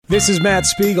This is Matt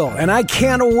Spiegel, and I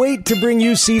can't wait to bring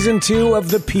you Season 2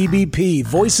 of the PBP,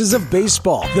 Voices of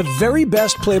Baseball. The very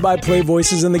best play-by-play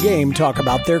voices in the game talk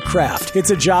about their craft. It's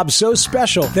a job so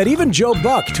special that even Joe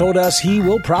Buck told us he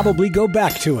will probably go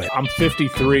back to it. I'm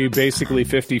 53, basically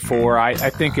 54. I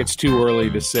think it's too early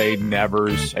to say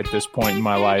nevers at this point in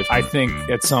my life. I think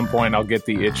at some point I'll get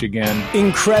the itch again.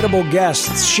 Incredible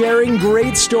guests sharing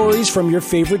great stories from your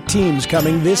favorite teams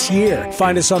coming this year.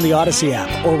 Find us on the Odyssey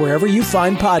app or wherever you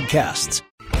find podcasts. All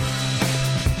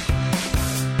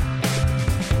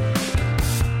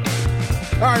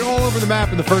right, all over the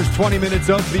map in the first 20 minutes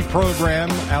of the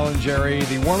program. Alan Jerry,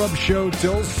 the warm-up show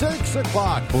till 6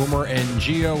 o'clock. Boomer and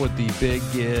Gio with the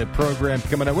big program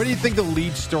coming up. What do you think the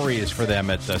lead story is for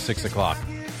them at 6 o'clock?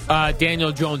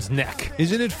 Daniel Jones' neck.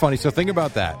 Isn't it funny? So think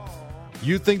about that.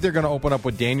 You think they're going to open up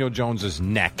with Daniel Jones'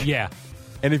 neck. Yeah.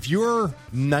 And if you're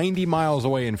 90 miles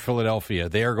away in Philadelphia,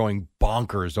 they are going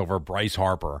bonkers over Bryce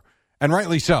Harper. And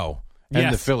rightly so.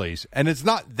 And the Phillies. And it's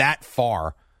not that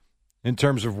far in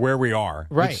terms of where we are.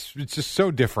 Right. It's just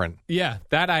so different. Yeah.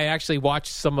 That I actually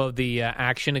watched some of the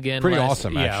action again. Pretty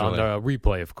awesome, actually. Yeah, on the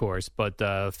replay, of course. But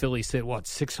Phillies hit,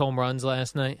 6 home runs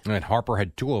last night? And Harper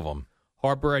had 2 of them.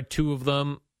 Harper had 2 of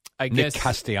them. Nick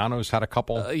Castellanos had a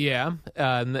couple. Yeah.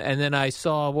 And then I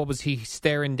saw, what was he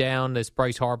staring down, this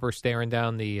Bryce Harper staring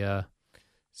down the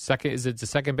second, is it the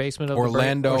second baseman of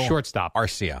Orlando or shortstop?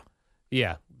 Arcia.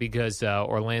 Yeah, because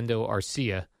Orlando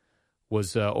Arcia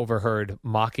was overheard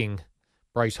mocking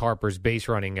Bryce Harper's base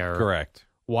running error. Correct.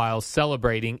 While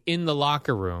celebrating in the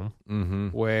locker room,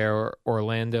 where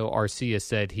Orlando Arcia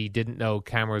said he didn't know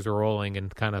cameras were rolling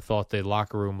and kind of thought the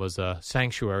locker room was a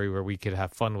sanctuary where we could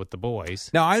have fun with the boys.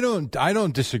 Now, I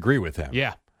don't disagree with him.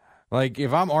 Yeah. Like,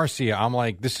 if I'm Arcia, I'm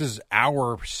like, this is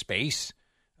our space.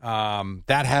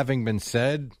 That having been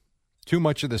said, too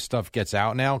much of this stuff gets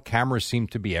out now. Cameras seem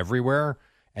to be everywhere.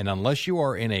 And unless you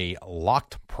are in a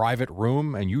locked private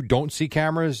room and you don't see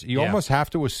cameras, you almost have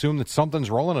to assume that something's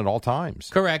rolling at all times.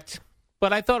 Correct.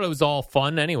 But I thought it was all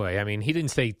fun anyway. I mean, he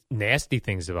didn't say nasty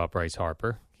things about Bryce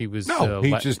Harper. He was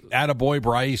he just attaboy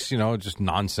Bryce, just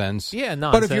nonsense. Yeah,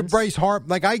 nonsense. But if you're Bryce Harper,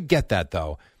 like, I get that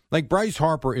though. Like, Bryce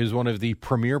Harper is one of the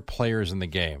premier players in the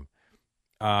game.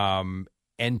 And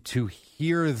to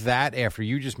hear that after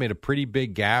you just made a pretty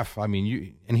big gaffe, I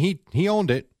mean, he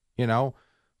owned it,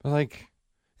 like,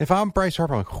 if I'm Bryce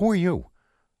Harper, I'm like, who are you?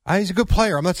 He's a good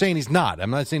player. I'm not saying he's not. I'm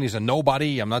not saying he's a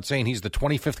nobody. I'm not saying he's the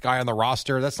 25th guy on the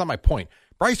roster. That's not my point.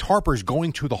 Bryce Harper's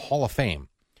going to the Hall of Fame.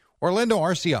 Orlando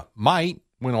Arcia might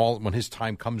when his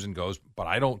time comes and goes, but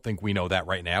I don't think we know that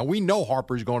right now. We know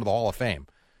Harper's going to the Hall of Fame.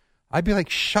 I'd be like,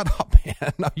 shut up,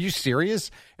 man. Are you serious?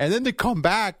 And then to come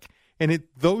back and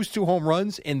hit those 2 home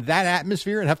runs in that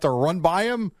atmosphere and have to run by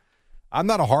him, I'm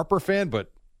not a Harper fan,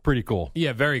 but pretty cool.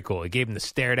 Yeah, very cool. He gave him the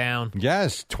stare down.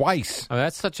 Yes, twice. I mean,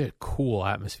 that's such a cool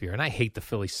atmosphere, and I hate the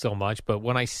Phillies so much, but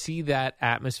when I see that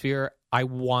atmosphere, I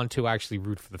want to actually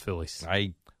root for the Phillies,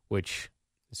 which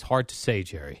is hard to say,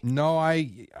 Jerry. No, I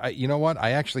you know what?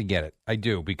 I actually get it. I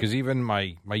do, because even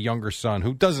my younger son,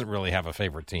 who doesn't really have a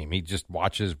favorite team, he just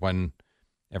watches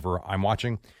whenever I'm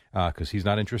watching because he's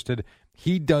not interested.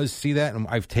 He does see that, and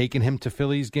I've taken him to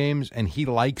Phillies games, and he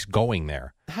likes going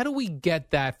there. How do we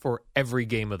get that for every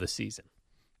game of the season?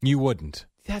 You wouldn't.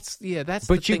 That's but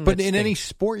the thing. But in any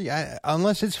sport,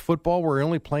 unless it's football, where you're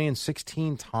only playing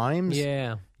 16 times.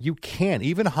 Yeah, you can't.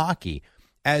 Even hockey,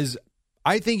 as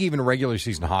I think, even regular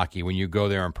season hockey, when you go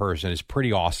there in person, is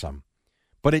pretty awesome.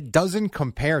 But it doesn't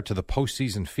compare to the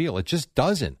postseason feel. It just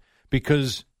doesn't,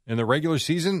 because in the regular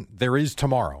season there is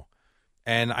tomorrow.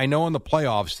 And I know in the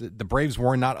playoffs, the Braves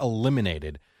were not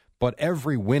eliminated, but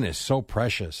every win is so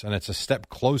precious, and it's a step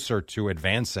closer to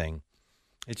advancing.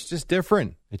 It's just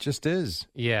different. It just is.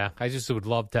 Yeah, I just would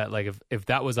love that. Like, if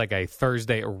that was like a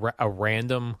Thursday, a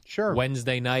random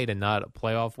Wednesday night and not a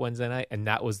playoff Wednesday night, and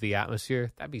that was the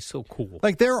atmosphere, that'd be so cool.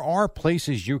 Like, there are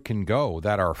places you can go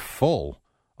that are full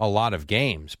a lot of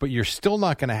games, but you're still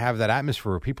not going to have that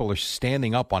atmosphere where people are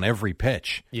standing up on every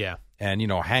pitch. Yeah. And,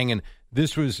 hanging.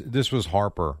 This was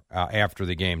Harper after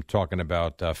the game talking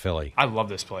about Philly. I love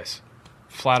this place.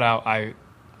 Flat out, I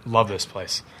love this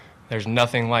place. There's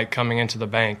nothing like coming into the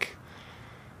bank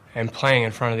and playing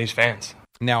in front of these fans.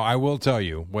 Now, I will tell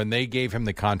you, when they gave him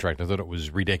the contract, I thought it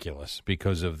was ridiculous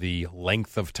because of the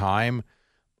length of time.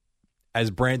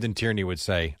 As Brandon Tierney would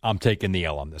say, I'm taking the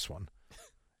L on this one.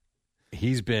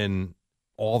 He's been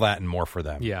all that and more for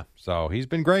them. Yeah. So he's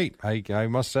been great. I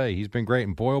must say, he's been great.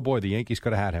 And boy, oh boy, the Yankees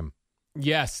could have had him.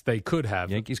 Yes, they could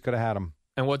have. Yankees could have had him.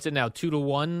 And what's it now,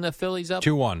 2-1, the Phillies up?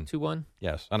 2-1. 2-1?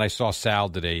 Yes. And I saw Sal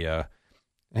did a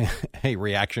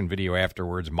reaction video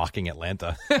afterwards mocking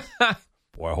Atlanta.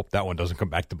 Boy, I hope that one doesn't come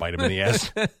back to bite him in the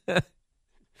ass.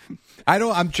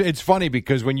 It's funny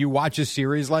because when you watch a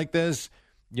series like this,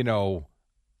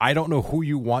 I don't know who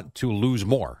you want to lose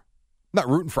more. I'm not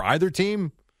rooting for either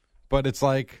team, but it's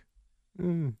like...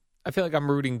 I feel like I'm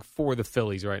rooting for the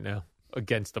Phillies right now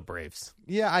against the Braves.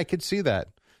 Yeah, I could see that.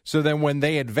 So then when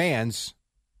they advance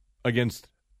against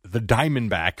the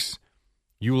Diamondbacks,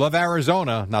 you love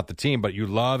Arizona, not the team, but you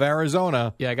love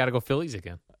Arizona. Yeah, I got to go Phillies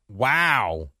again.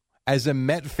 Wow. As a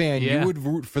Met fan, you would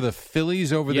root for the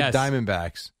Phillies over the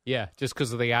Diamondbacks. Yeah, just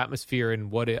because of the atmosphere and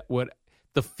what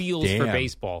the feels for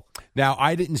baseball. Now,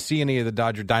 I didn't see any of the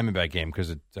Dodger-Diamondback game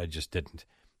because I just didn't.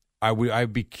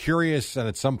 I'd be curious, and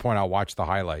at some point I'll watch the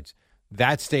highlights.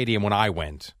 That stadium, when I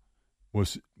went,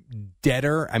 was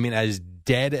deader. I mean, as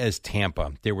dead as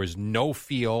Tampa. There was no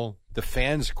feel. The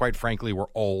fans, quite frankly,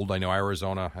 were old. I know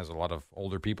Arizona has a lot of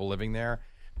older people living there,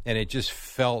 and it just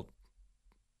felt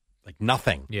like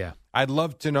nothing. Yeah. I'd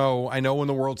love to know. I know when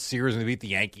the World Series and they beat the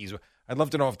Yankees, I'd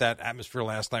love to know if that atmosphere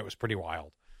last night was pretty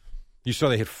wild. You saw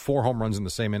they hit 4 home runs in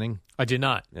the same inning? I did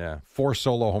not. Yeah, 4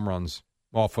 solo home runs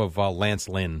off of Lance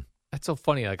Lynn. That's so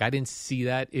funny. Like, I didn't see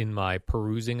that in my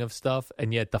perusing of stuff,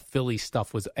 and yet the Philly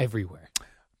stuff was everywhere.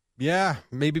 Yeah,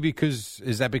 maybe because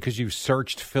you've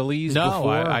searched Phillies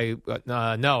before?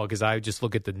 No, because I just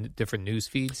look at the different news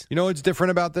feeds. You know what's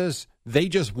different about this? They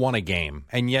just won a game.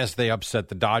 And yes, they upset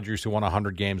the Dodgers who won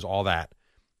 100 games, all that.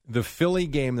 The Philly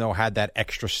game, though, had that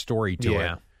extra story to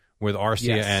it with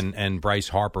Arcia and Bryce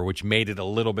Harper, which made it a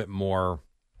little bit more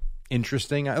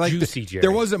interesting. Juicy, Jerry. There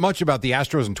wasn't much about the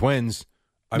Astros and Twins.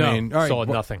 I mean, all right, saw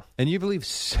nothing. And you believe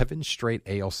 7 straight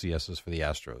ALCSs for the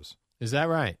Astros. Is that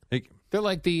right? They're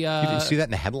like the... you didn't see that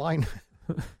in the headline?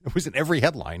 It was in every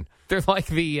headline. They're like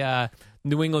the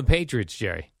New England Patriots,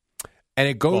 Jerry. And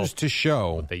it goes to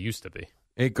show... They used to be.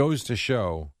 It goes to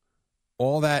show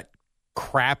all that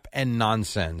crap and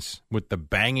nonsense with the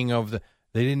banging of the...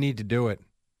 They didn't need to do it.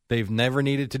 They've never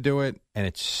needed to do it, and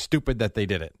it's stupid that they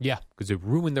did it. Yeah, because it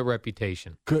ruined their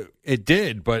reputation. It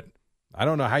did, but I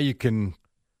don't know how you can...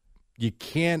 You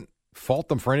can't fault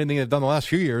them for anything they've done the last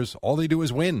few years. All they do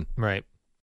is win. Right.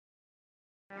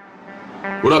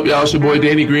 What up, y'all? It's your boy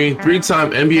Danny Green, 3-time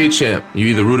NBA champ. You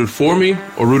either rooted for me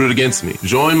or rooted against me.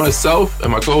 Join myself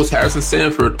and my co-host Harrison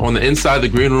Sanford on the Inside the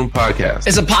Green Room podcast.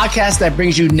 It's a podcast that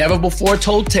brings you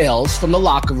never-before-told tales from the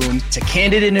locker room to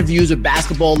candid interviews with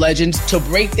basketball legends to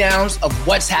breakdowns of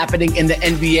what's happening in the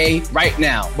NBA right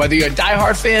now. Whether you're a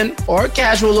diehard fan or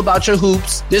casual about your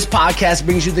hoops, this podcast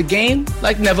brings you the game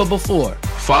like never before.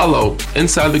 Follow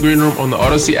Inside the Green Room on the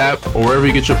Odyssey app or wherever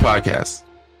you get your podcasts.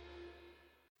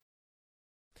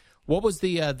 What was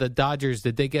the Dodgers?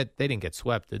 They didn't get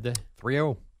swept, did they?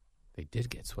 3-0. They did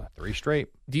get swept. 3 straight.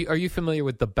 Are you familiar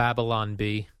with the Babylon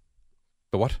Bee?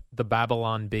 The what? The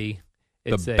Babylon Bee.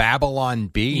 Babylon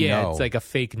Bee? Yeah, no. It's like a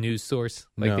fake news source.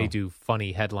 Like they do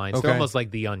funny headlines. Okay. They're almost like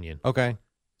The Onion. Okay.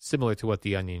 Similar to what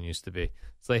The Onion used to be.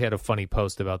 So they had a funny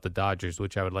post about the Dodgers,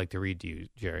 which I would like to read to you,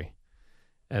 Jerry.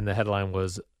 And the headline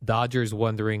was, Dodgers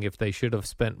wondering if they should have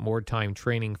spent more time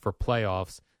training for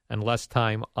playoffs and less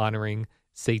time honoring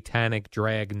satanic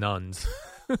drag nuns.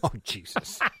 Oh,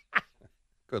 Jesus.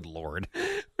 Good Lord.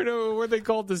 You know what they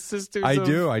called the sisters? I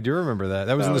do remember that.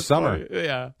 That was in the summer. Funny.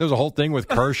 Yeah. There was a whole thing with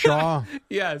Kershaw.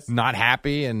 Yes. Not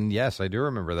happy, and yes, I do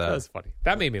remember that. That's funny.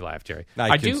 That made me laugh, Jerry.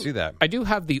 I can see that. I do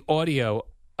have the audio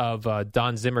of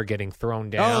Don Zimmer getting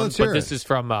thrown down. Oh, let's hear this is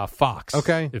from Fox.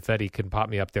 Okay. If Eddie can pop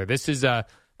me up there. This is a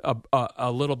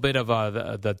little bit of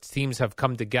the teams have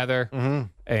come together,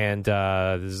 and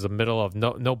this is the middle of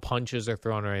no punches are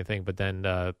thrown or anything, but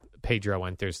then Pedro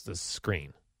enters the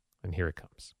screen, and here it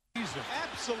comes.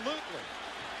 Absolutely.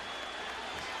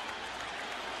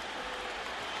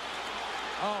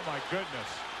 Oh, my goodness.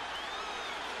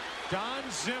 Don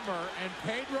Zimmer and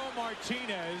Pedro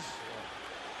Martinez.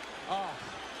 Oh,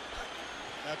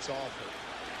 that's awful.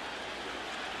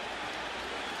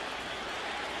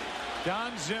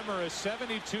 Don Zimmer, a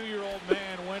 72-year-old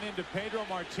man, went into Pedro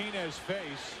Martinez's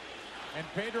face, and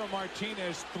Pedro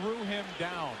Martinez threw him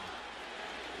down.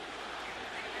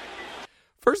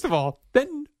 First of all,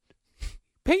 then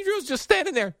Pedro's just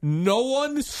standing there. No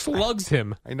one slugs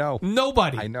him. I know.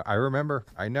 Nobody. I know. I remember.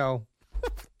 I know.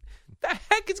 The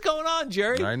heck is going on,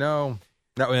 Jerry? I know.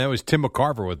 That was Tim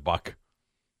McCarver with Buck.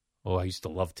 Oh, I used to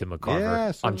love Tim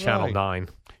McCarver on Channel 9.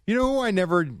 You know who I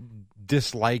never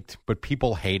disliked, but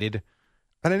people hated,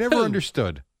 and I never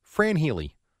understood? Fran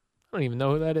Healy. I don't even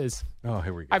know who that is. Oh,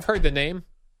 here we go. I've heard the name.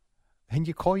 And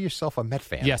you call yourself a Met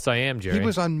fan? Yes, I am, Jerry. He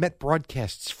was on Met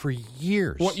broadcasts for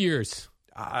years. What years?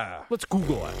 Let's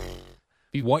Google it.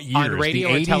 What years? On radio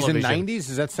the or 80s television? and 90s?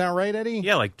 Does that sound right, Eddie?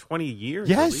 Yeah, like 20 years.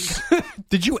 Yes.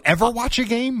 Did you ever watch a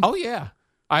game? Oh, yeah.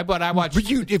 I watched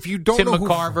But if you don't Tim know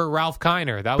McCarver, Ralph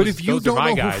Kiner. But if you those don't are my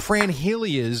know guys. who Fran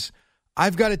Healy is,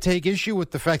 I've got to take issue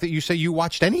with the fact that you say you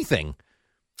watched anything.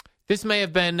 This may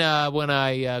have been when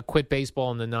I quit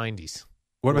baseball in the 90s.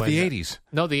 What about the 80s?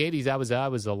 No, the 80s, I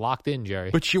was locked in,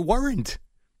 Jerry. But you weren't.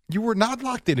 You were not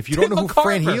locked in. If you don't Tim know who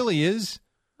Fran McCarver. Healy is.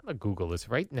 I'm going to Google this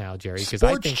right now, Jerry.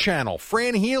 Sports Channel,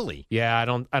 Fran Healy.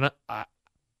 Yeah,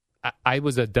 I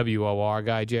was a WOR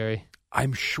guy, Jerry.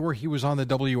 I'm sure he was on the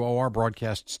WOR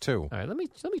broadcasts too. All right, let me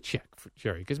check,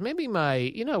 Jerry, because maybe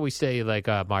we say like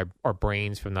our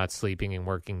brains from not sleeping and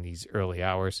working these early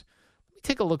hours. Let me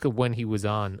take a look at when he was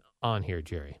on here,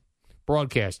 Jerry.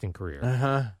 Broadcasting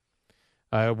career.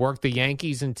 I worked the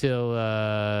Yankees until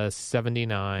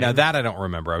 79. Now that I don't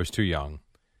remember. I was too young.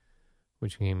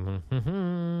 Which game?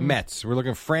 Mets. We're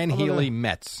looking at Fran Healy,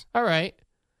 Mets. All right.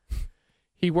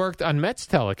 He worked on Mets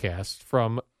telecast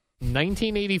from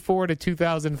 1984 to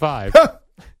 2005.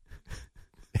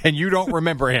 And you don't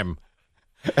remember him.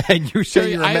 And you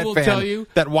say you're a Met fan tell you,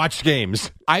 that watched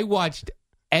games. I watched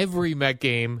every Met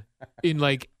game in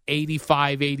like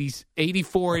 85, 80,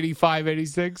 84, 85,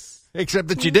 86. Except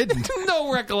that you didn't.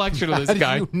 No recollection of How this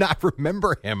guy. did you not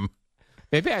remember him?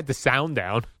 Maybe I had the sound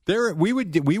down. We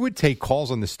would take calls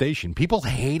on the station. People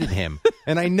hated him,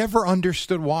 and I never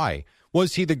understood why.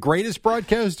 Was he the greatest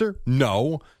broadcaster?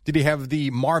 No. Did he have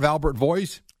the Marv Albert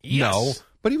voice? Yes. No.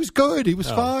 But he was good. He was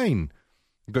fine.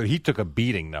 But he took a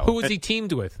beating, though. Who was he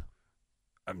teamed with?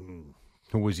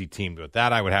 Who was he teamed with?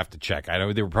 That I would have to check. I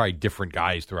know there were probably different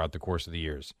guys throughout the course of the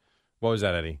years. What was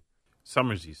that, Eddie?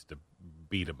 Summers used to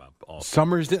beat him up. Also.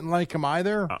 Summers didn't like him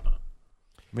either?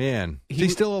 Man. Is he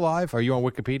still alive? Are you on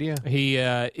Wikipedia? He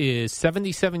is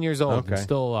 77 years old and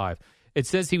still alive. It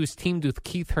says he was teamed with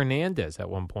Keith Hernandez at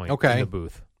one point in the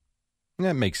booth.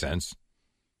 That makes sense.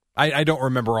 I don't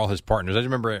remember all his partners. I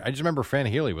just remember Fran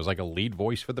Healy was like a lead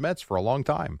voice for the Mets for a long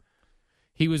time.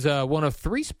 He was one of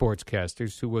 3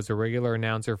 sportscasters who was a regular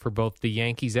announcer for both the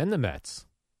Yankees and the Mets.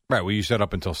 Right. Well, you said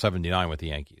up until 79 with the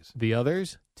Yankees. The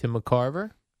others, Tim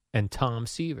McCarver and Tom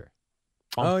Seaver.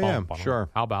 Sure.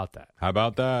 How about that? How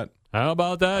about that? How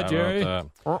about that, Jerry?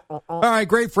 All right,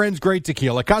 great friends, great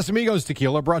tequila. Casamigos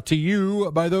Tequila brought to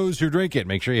you by those who drink it.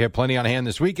 Make sure you have plenty on hand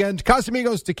this weekend.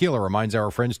 Casamigos Tequila reminds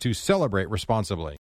our friends to celebrate responsibly.